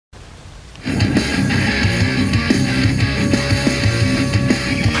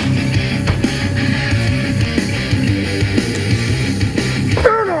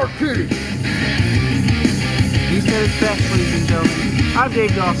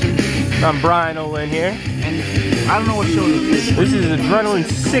Dave Dawson. I'm Brian Olin here. And I don't know what show this is. This is Adrenaline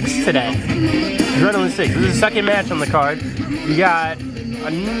 6 today. Adrenaline 6. This is the second match on the card. We got a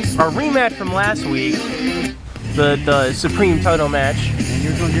rematch from last week. The Supreme title match. And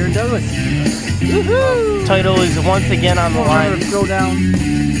here's one here in Douglas. Woohoo! Title is once again on the line. Throw down.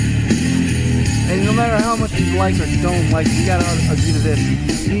 And no matter how much you like or don't like, you gotta agree to this.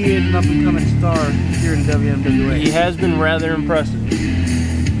 He is an up-and-coming star here in WMWA. He has been rather impressive.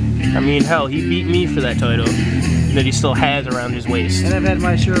 I mean, hell, he beat me for that title that he still has around his waist. And I've had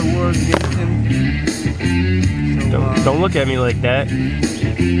my share of wars against him. So, don't look at me like that.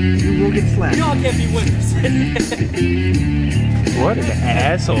 You will get slapped. Y'all can't be winners. What an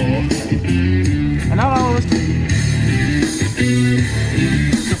asshole. And now all of us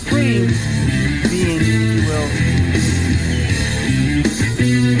Supreme being, if you will,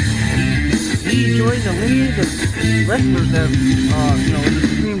 he joins a lineage of wrestlers that have, you know, in the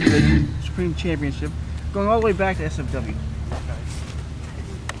Supreme Division, Supreme Championship, going all the way back to SFW.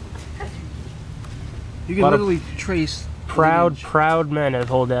 You can literally trace proud men have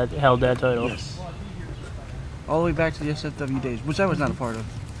held that title. Yes. All the way back to the SFW days, which I was not a part of.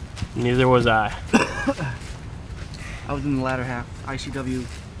 Neither was I. I was in the latter half, ICW,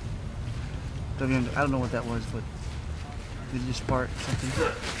 WM, I don't know what that was, but did you spark something?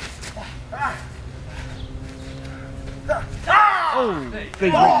 Oh,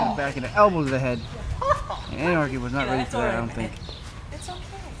 big right to the back and the elbow to the head. And Anarki was not ready for that, I don't think. It's okay.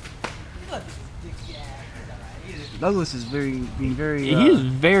 Douglas is being very. He is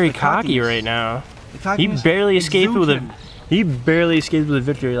very cocky right now. He barely escaped with a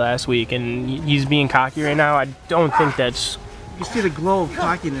victory last week, and he's being cocky right now. I don't think that's. You see the glow of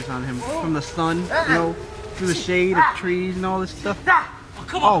cockiness on him from the sun, you know, through the shade of trees and all this stuff.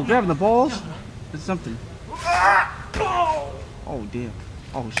 Oh, grabbing the balls? It's something. Oh, damn.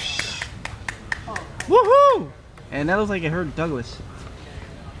 Oh, shh. Woohoo! And that looks like it hurt Douglas.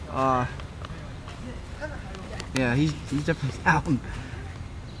 Yeah, he's definitely down.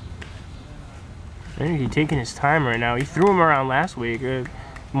 He's taking his time right now. He threw him around last week. It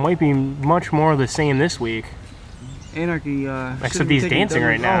might be much more of the same this week. Anarki, except he's dancing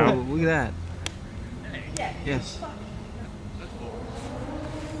right now. Oh, look at that. Yes.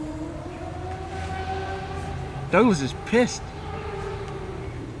 Douglas is pissed.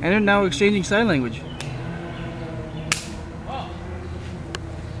 And they're now exchanging sign language.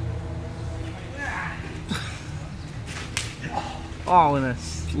 Oh, and a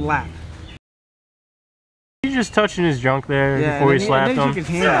slap. He's just touching his junk there before he slapped him. And then he took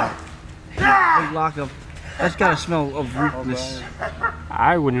his hand out. Big lockup. That's gotta smell of ruthless.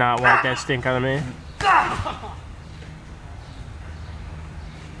 I would not want that stink on me.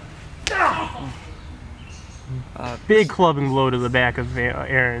 Big clubbing blow to the back of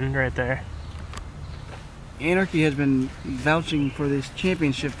Aaron right there. Anarki has been vouching for this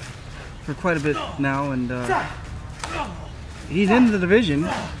championship for quite a bit now, and he's in the division.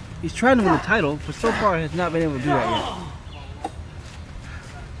 He's trying to win the title, but so far has not been able to do that yet.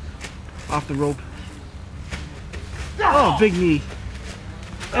 Off the rope. Oh, big knee.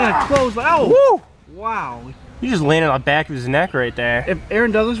 And a clothesline. Oh! Woo! Wow. He just landed on the back of his neck right there. If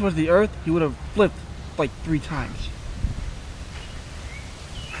Aaron Douglas was the Earth, he would have flipped like 3 times.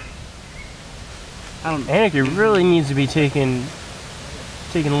 I don't know. Anarki really needs to be taking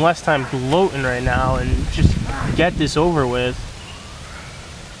less time gloating right now and just get this over with.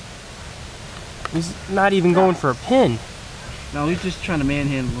 He's not even going for a pin. No, he's just trying to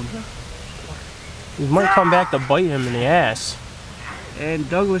manhandle him. He might come back to bite him in the ass. And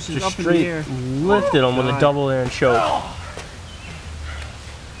Douglas is just up in the air. Lifted him with a double Aaron choke.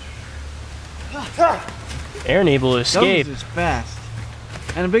 Aaron able to escape. Douglas is fast.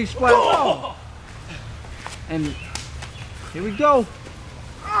 And a big splash. Oh. And here we go.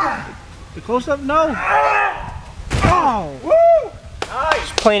 The close up, no. Oh! Woo!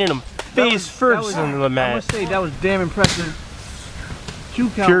 Just planted him face first into the mat. I must say, that was damn impressive. 2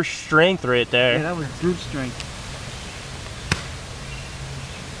 count. Pure strength right there. Yeah, that was brute strength.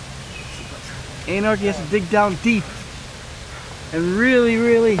 Anarki has to dig down deep and really,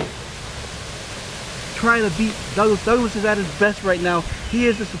 really try to beat Douglas. Douglas is at his best right now. He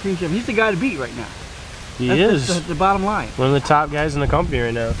is the Supreme Champion. He's the guy to beat right now. That's the bottom line. One of the top guys in the company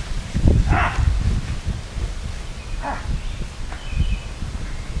right now.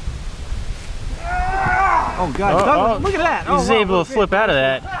 Oh God, Douglas, look at that. He's able to flip out of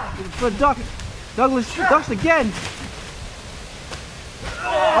that. But Douglas ducks again.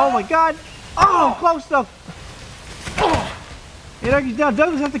 Oh my God. Oh, close stuff. Anarki's down.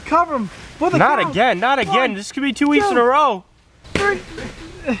 Douglas has to cover him. Not again, not again. This could be 2 weeks in a row.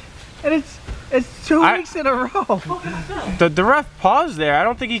 And it's 2 weeks in a row. The ref paused there. I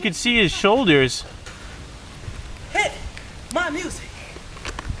don't think he could see his shoulders. Hit my music.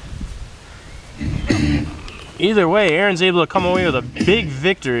 Either way, Aaron's able to come away with a big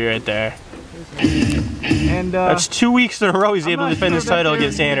victory right there. And that's 2 weeks in a row he's able to not defend sure his title that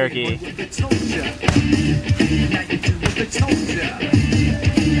against Anarki.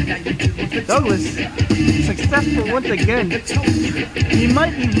 Douglas, successful once again. He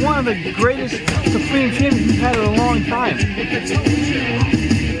might be one of the greatest Supreme champions we've had in a long time.